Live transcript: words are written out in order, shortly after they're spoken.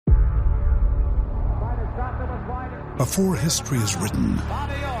Before history is written,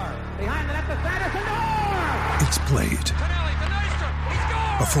 it's played.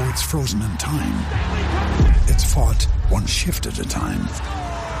 Before it's frozen in time, it's fought one shift at a time.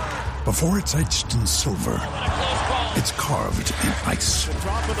 Before it's etched in silver, it's carved in ice.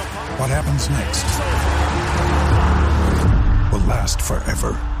 What happens next will last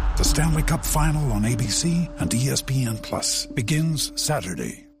forever. The Stanley Cup Final on ABC and ESPN Plus begins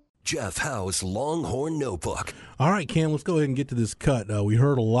Saturday. Jeff Howe's Longhorn Notebook. All right, Cam, let's go ahead and get to this cut. We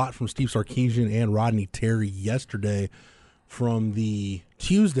heard a lot from Steve Sarkisian and Rodney Terry yesterday from the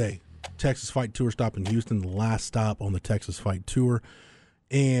Tuesday Texas Fight Tour stop in Houston, the last stop on the Texas Fight Tour,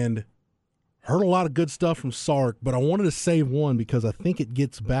 and heard a lot of good stuff from Sark, but I wanted to save one because I think it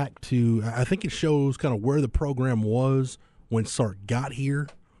gets back to, I think it shows kind of where the program was when Sark got here,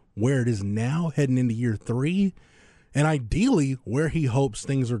 where it is now heading into year 3, and ideally where he hopes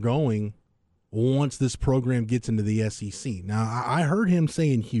things are going once this program gets into the SEC. Now, I heard him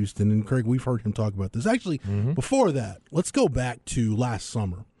say in Houston, and Craig, we've heard him talk about this. Actually, before that, let's go back to last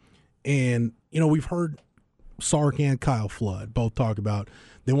summer. And, we've heard Sark and Kyle Flood both talk about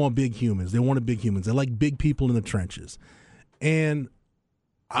they want big humans. They wanted big humans. They like big people in the trenches. And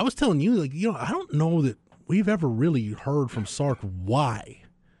I was telling you, I don't know that we've ever really heard from Sark why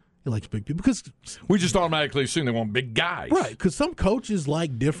he likes big people, because we just automatically assume they want big guys. Right, because some coaches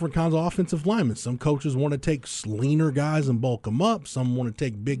like different kinds of offensive linemen. Some coaches want to take leaner guys and bulk them up. Some want to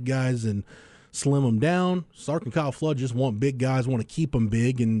take big guys and slim them down. Sark and Kyle Flood just want big guys, want to keep them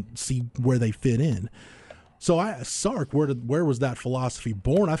big and see where they fit in. So I asked Sark, where was that philosophy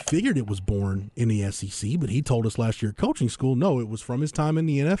born? I figured it was born in the SEC, but he told us last year at coaching school, no, it was from his time in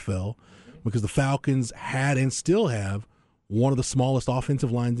the NFL, because the Falcons had and still have one of the smallest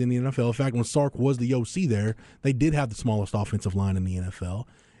offensive lines in the NFL. In fact, when Sark was the OC there, they did have the smallest offensive line in the NFL.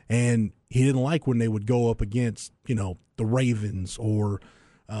 And he didn't like when they would go up against, the Ravens or,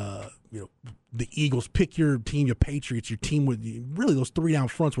 the Eagles. Pick your team, your Patriots, your team with really those 3 down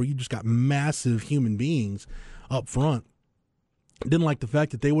fronts where you just got massive human beings up front. Didn't like the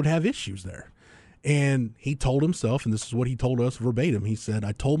fact that they would have issues there. And he told himself, and this is what he told us verbatim, he said,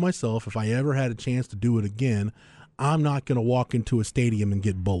 I told myself if I ever had a chance to do it again, I'm not going to walk into a stadium and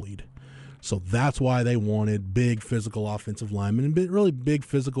get bullied. So that's why they wanted big physical offensive linemen and really big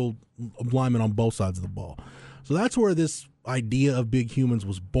physical linemen on both sides of the ball. So that's where this idea of big humans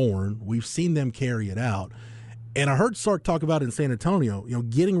was born. We've seen them carry it out. And I heard Sark talk about it in San Antonio,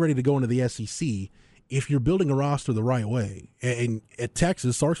 getting ready to go into the SEC. If you're building a roster the right way, and at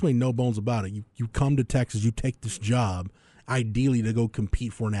Texas, Sark's made no bones about it. You come to Texas, you take this job, ideally to go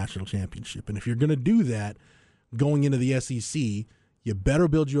compete for a national championship. And if you're going to do that, going into the SEC, you better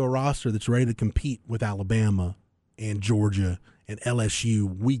build you a roster that's ready to compete with Alabama and Georgia and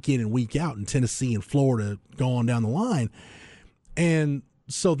LSU week in and week out, and Tennessee and Florida go on down the line. And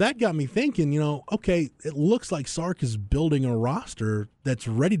so that got me thinking, okay, it looks like Sark is building a roster that's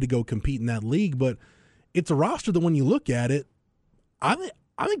ready to go compete in that league, but it's a roster that when you look at it, I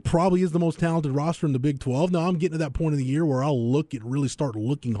think probably is the most talented roster in the Big 12. Now, I'm getting to that point of the year where I'll really start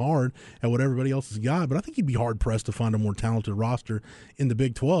looking hard at what everybody else has got, but I think you'd be hard-pressed to find a more talented roster in the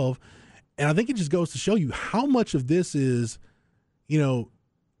Big 12. And I think it just goes to show you how much of this is,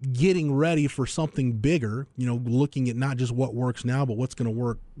 getting ready for something bigger, looking at not just what works now, but what's going to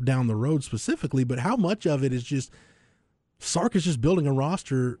work down the road specifically, but how much of it is just Sark is just building a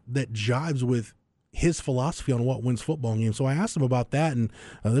roster that jives with his philosophy on what wins football games. So I asked him about that, and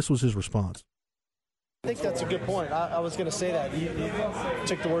this was his response. I think that's a good point. I was going to say that. You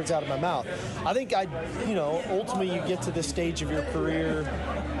took the words out of my mouth. I think ultimately you get to this stage of your career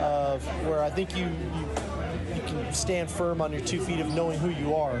of where I think you can stand firm on your 2 feet of knowing who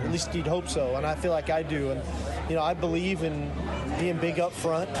you are. At least you'd hope so, and I feel like I do. And I believe in being big up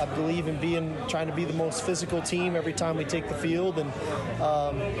front. I believe in trying to be the most physical team every time we take the field. And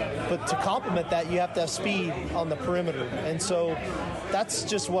but to complement that, you have to have speed on the perimeter. And so that's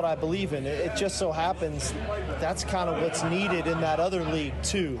just what I believe in. It just so happens that's kind of what's needed in that other league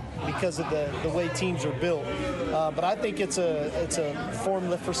too, because of the way teams are built. But I think it's a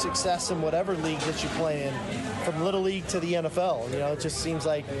formula for success in whatever league that you play in, from Little League to the NFL. It just seems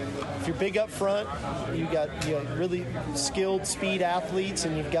like if you're big up front, you got really skilled speed athletes,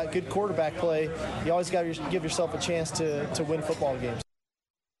 and you've got good quarterback play, you always got to give yourself a chance to win football games.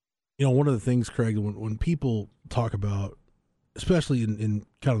 One of the things, Craig, when people talk about, especially in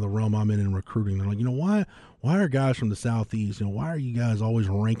kind of the realm I'm in recruiting, they're like, why are guys from the Southeast, why are you guys always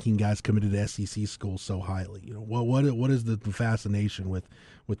ranking guys committed to SEC schools so highly? What is the fascination with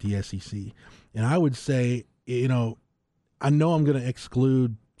the SEC? And I would say, I know I'm going to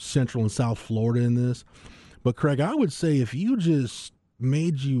exclude Central and South Florida in this, But, Craig, I would say if you just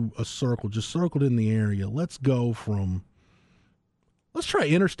made you a circle, just circled in the area, let's try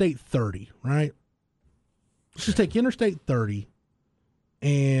Interstate 30, right? Let's just take Interstate 30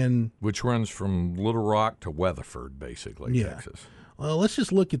 and... Which runs from Little Rock to Weatherford, basically, Texas. Well, let's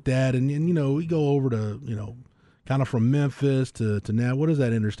just look at that. And we go over to, kind of from Memphis to now. What is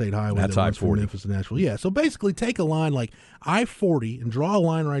that interstate highway? That's that runs from I-40. Memphis to Nashville. Yeah, so basically take a line like I-40 and draw a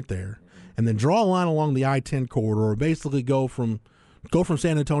line right there, and then draw a line along the I-10 corridor, or basically go from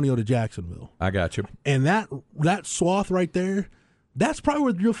San Antonio to Jacksonville. I got you. And that swath right there, that's probably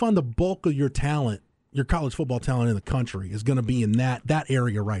where you'll find the bulk of your talent, your college football talent in the country is going to be in that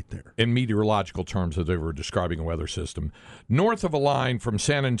area right there. In meteorological terms, as they were describing a weather system. North of a line from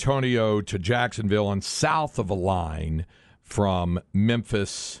San Antonio to Jacksonville, and south of a line from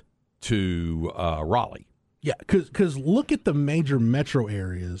Memphis to Raleigh. Yeah, because look at the major metro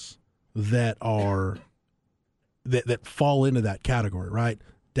areas that fall into that category, right?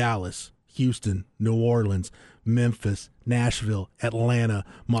 Dallas, Houston, New Orleans, Memphis, Nashville, Atlanta,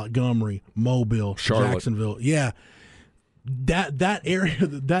 Montgomery, Mobile, Charlotte. Jacksonville. Yeah. That area,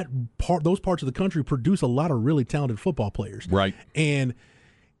 those parts of the country produce a lot of really talented football players. Right. And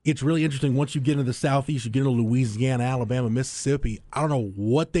it's really interesting once you get into the Southeast, you get into Louisiana, Alabama, Mississippi. I don't know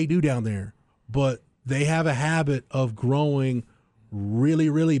what they do down there, but they have a habit of growing really,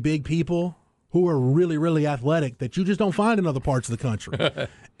 really big people who are really, really athletic that you just don't find in other parts of the country.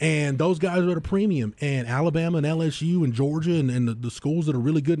 And those guys are at a premium. And Alabama and LSU and Georgia and the schools that are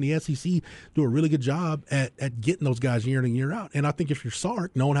really good in the SEC do a really good job at getting those guys year in and year out. And I think if you're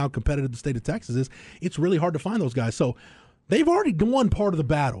Sark, knowing how competitive the state of Texas is, it's really hard to find those guys. So they've already won part of the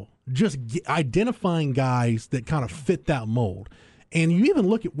battle, just identifying guys that kind of fit that mold. And you even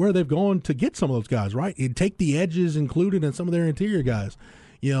look at where they've gone to get some of those guys, right? And take the edges included in some of their interior guys.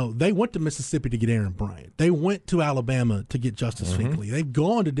 They went to Mississippi to get Aaron Bryant. They went to Alabama to get Justice Finkley. They've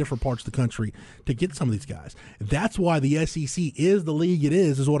gone to different parts of the country to get some of these guys. That's why the SEC is the league it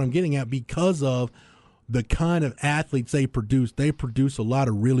is what I'm getting at, because of the kind of athletes they produce. They produce a lot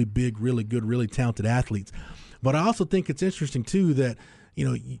of really big, really good, really talented athletes. But I also think it's interesting, too, that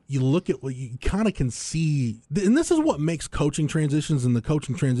you look at what you kind of can see, and this is what makes coaching transitions and the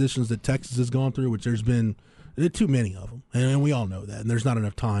coaching transitions that Texas has gone through, which there's been too many of them, and we all know that, and there's not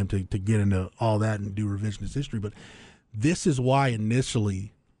enough time to get into all that and do revisionist history. But this is why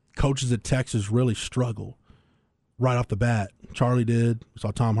initially coaches at Texas really struggle right off the bat. Charlie did. We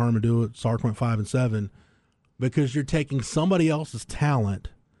saw Tom Herman do it. Sark went 5-7, because you're taking somebody else's talent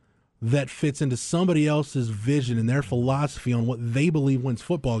that fits into somebody else's vision and their philosophy on what they believe wins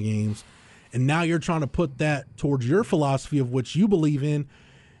football games, and now you're trying to put that towards your philosophy of what you believe in,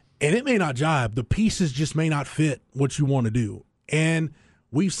 and it may not jibe. The pieces just may not fit what you want to do. And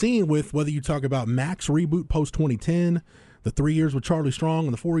we've seen with whether you talk about Mac's reboot post-2010, the 3 years with Charlie Strong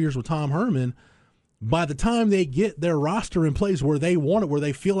and the 4 years with Tom Herman, by the time they get their roster in place where they want it, where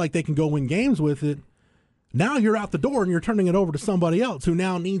they feel like they can go win games with it, now you're out the door and you're turning it over to somebody else who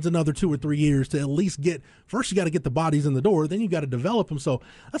now needs another 2 or 3 years to at least get – first you got to get the bodies in the door, then you got to develop them. So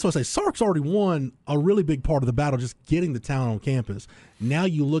that's why I say Sark's already won a really big part of the battle, just getting the talent on campus. Now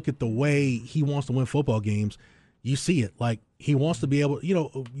you look at the way he wants to win football games, you see it. Like, he wants to be able –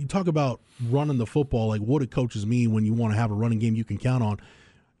 you talk about running the football, like what do coaches mean when you want to have a running game you can count on?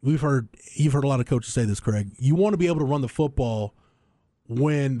 You've heard a lot of coaches say this, Craig. You want to be able to run the football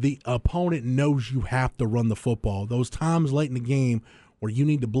when the opponent knows you have to run the football. Those times late in the game where you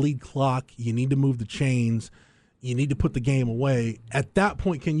need to bleed clock, you need to move the chains, you need to put the game away, at that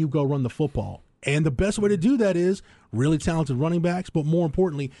point can you go run the football? And the best way to do that is really talented running backs, but more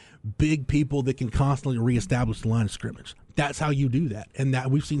importantly, big people that can constantly reestablish the line of scrimmage. That's how you do that. And that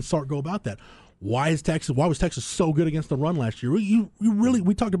we've seen Sark go about that. Why was Texas so good against the run last year?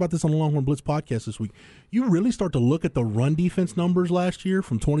 We talked about this on the Longhorn Blitz podcast this week. You really start to look at the run defense numbers last year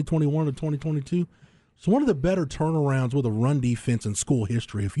from 2021 to 2022. It's one of the better turnarounds with a run defense in school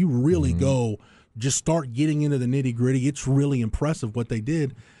history. If you really go, just start getting into the nitty-gritty, it's really impressive what they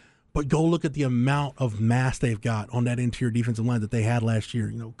did. But go look at the amount of mass they've got on that interior defensive line that they had last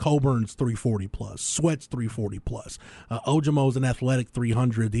year. Coburn's 340 plus, Sweat's 340 plus, Ojomo's an athletic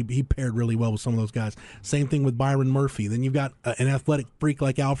 300. He paired really well with some of those guys. Same thing with Byron Murphy. Then you've got an athletic freak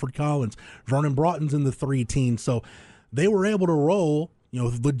like Alfred Collins. Vernon Broughton's in the 3 teens. So they were able to roll,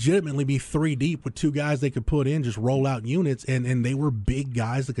 legitimately be 3 deep with 2 guys they could put in, just roll out units, and they were big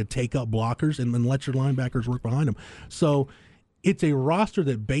guys that could take up blockers and then let your linebackers work behind them. So it's a roster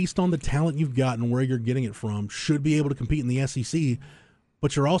that, based on the talent you've got and where you're getting it from, should be able to compete in the SEC.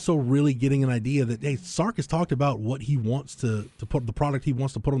 but you're also really getting an idea that, hey, Sark has talked about what he wants to put, the product he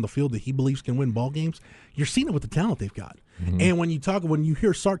wants to put on the field that he believes can win ball games. You're seeing it with the talent they've got. And when you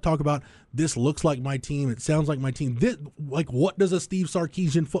hear Sark talk about, this looks like my team, it sounds like my team, like, what does a Steve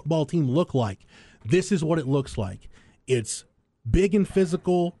Sarkisian football team look like? This is what it looks like. It's big and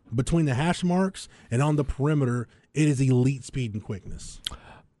physical between the hash marks, and on the perimeter, it is elite speed and quickness.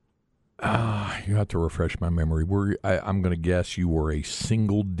 You have to refresh my memory. I'm going to guess you were a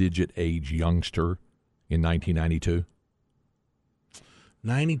single-digit age youngster in 1992.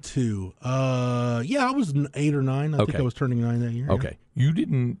 92. Yeah, I was 8 or 9. I think I was turning 9 that year. Okay.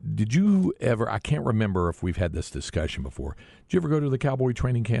 Did you ever, I can't remember if we've had this discussion before. Did you ever go to the Cowboy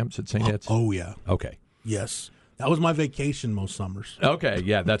training camps at St. Ed's? Oh, yeah. Okay. Yes. That was my vacation most summers. Okay,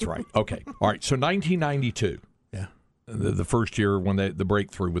 yeah, that's right. Okay. All right, so 1992. Yeah. The first year when the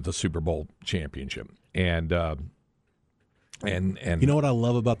breakthrough with the Super Bowl championship. And you know what I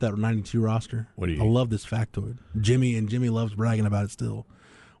love about that 92 roster? What do you? I love this factoid. Jimmy loves bragging about it still.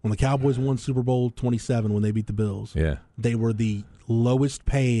 When the Cowboys won Super Bowl 27 when they beat the Bills, they were the lowest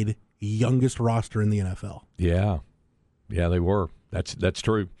paid, youngest roster in the NFL. Yeah. Yeah, they were. That's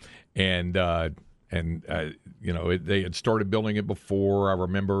true. And they had started building it before. I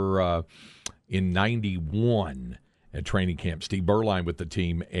remember in 91 at training camp, Steve Berline with the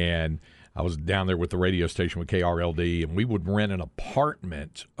team, and I was down there with the radio station with KRLD, and we would rent an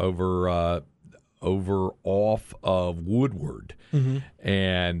apartment over off of Woodward,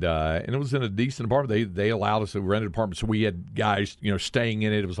 and it was in a decent apartment. They allowed us to rent an apartment, so we had guys staying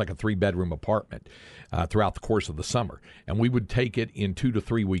in it. It was like a 3-bedroom apartment throughout the course of the summer, and we would take it in 2 to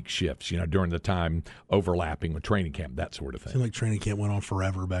 3 week shifts. During the time overlapping with training camp, that sort of thing. Seemed like training camp went on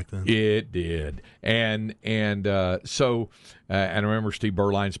forever back then. It did, and so I remember Steve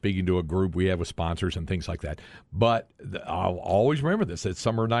Berline speaking to a group we had with sponsors and things like that. But I'll always remember this. It's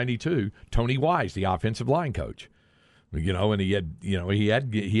summer of '92. Tony Wise, the offensive line coach, and he had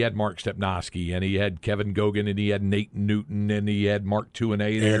Mark Stepnoski, and he had Kevin Gogan, and he had Nate Newton, and he had Mark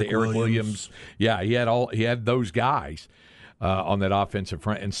Tuinei, and he had Eric Williams. Yeah, he had those guys on that offensive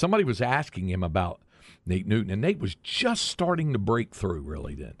front. And somebody was asking him about Nate Newton, and Nate was just starting to break through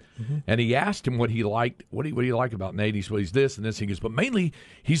really then. And he asked him what he liked, what do you like about Nate? He said, well, he's this and this. He goes, but mainly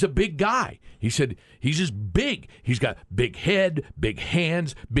he's a big guy. He said, he's just big. He's got big head, big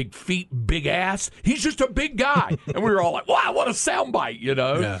hands, big feet, big ass. He's just a big guy. And we were all like, wow, what a soundbite,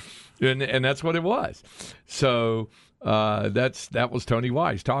 Yeah. And that's what it was. So that was Tony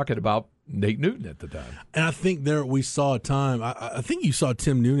Wise talking about Nate Newton at the time. And I think there we saw a time, I think you saw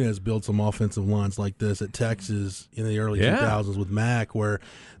Tim Nunez build some offensive lines like this at Texas in the early 2000s with Mack, where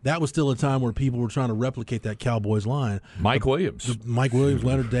that was still a time where people were trying to replicate that Cowboys line. Mike Williams,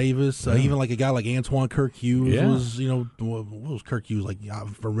 Leonard Davis, even like a guy like Antoine Kirk Hughes was, what was Kirk Hughes like? I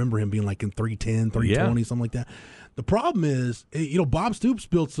remember him being like in 310, 320, something like that. The problem is, Bob Stoops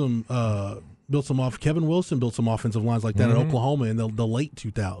built some Kevin Wilson built some offensive lines like that at Oklahoma in the late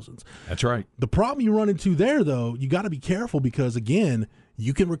 2000s. That's right. The problem you run into there, though, you got to be careful because, again,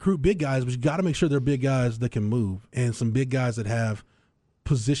 you can recruit big guys, but you got to make sure they're big guys that can move and some big guys that have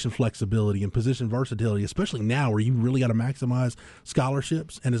position flexibility and position versatility, especially now where you really got to maximize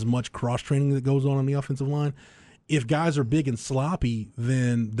scholarships and as much cross-training that goes on the offensive line. If guys are big and sloppy,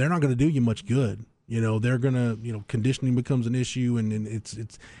 then they're not going to do you much good. They're gonna, conditioning becomes an issue, and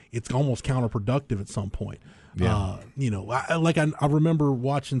it's almost counterproductive at some point. Yeah. I remember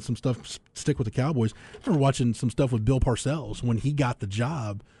watching some stuff. Stick with the Cowboys. I remember watching some stuff with Bill Parcells when he got the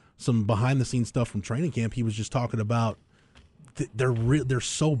job. Some behind the scenes stuff from training camp. He was just talking about they're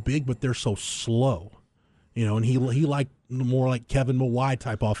so big, but they're so slow. And he liked more like Kevin Mawai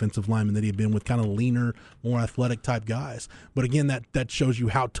type offensive lineman that he had been with, kind of leaner, more athletic type guys. But again, that shows you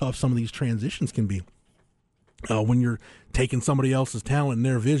how tough some of these transitions can be. When you're taking somebody else's talent and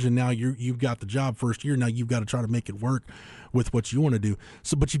their vision, now you've got the job first year. Now you've got to try to make it work with what you want to do.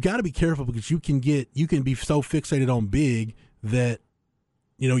 So, but you've got to be careful because you can be so fixated on big that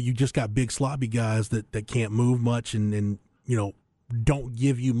you just got big sloppy guys that can't move much and don't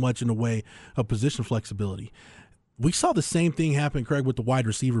give you much in the way of position flexibility. We saw the same thing happen, Craig, with the wide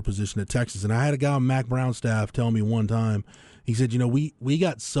receiver position at Texas. And I had a guy on Mac Brown's staff tell me one time, he said, we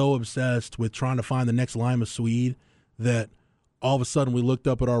got so obsessed with trying to find the next Lima Swede that all of a sudden we looked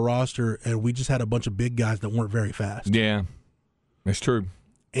up at our roster and we just had a bunch of big guys that weren't very fast. Yeah, that's true.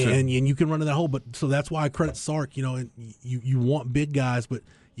 And you can run in that hole. But so that's why I credit Sark. You want big guys, but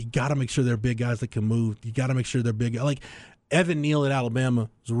you got to make sure they're big guys that can move. You got to make sure they're big. Like Evan Neal at Alabama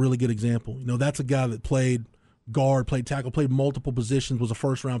is a really good example. That's a guy that played guard, played tackle, played multiple positions, was a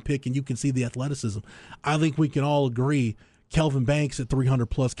first-round pick, and you can see the athleticism. I think we can all agree Kelvin Banks at 300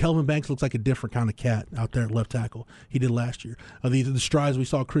 plus. Kelvin Banks looks like a different kind of cat out there at left tackle. He did last year. The strides we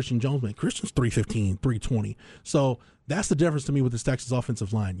saw Christian Jones make. Christian's 315, 320. So that's the difference to me with this Texas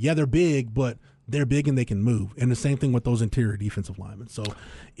offensive line. Yeah, they're big, but they're big and they can move. And the same thing with those interior defensive linemen. So,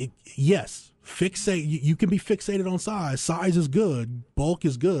 yes, you can be fixated on size. Size is good. Bulk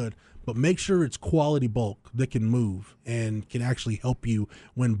is good. But make sure it's quality bulk that can move and can actually help you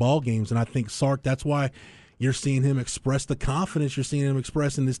win ball games. And I think Sark, that's why you're seeing him express the confidence you're seeing him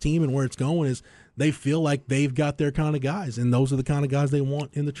express in this team, and where it's going is they feel like they've got their kind of guys, and those are the kind of guys they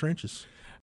want in the trenches.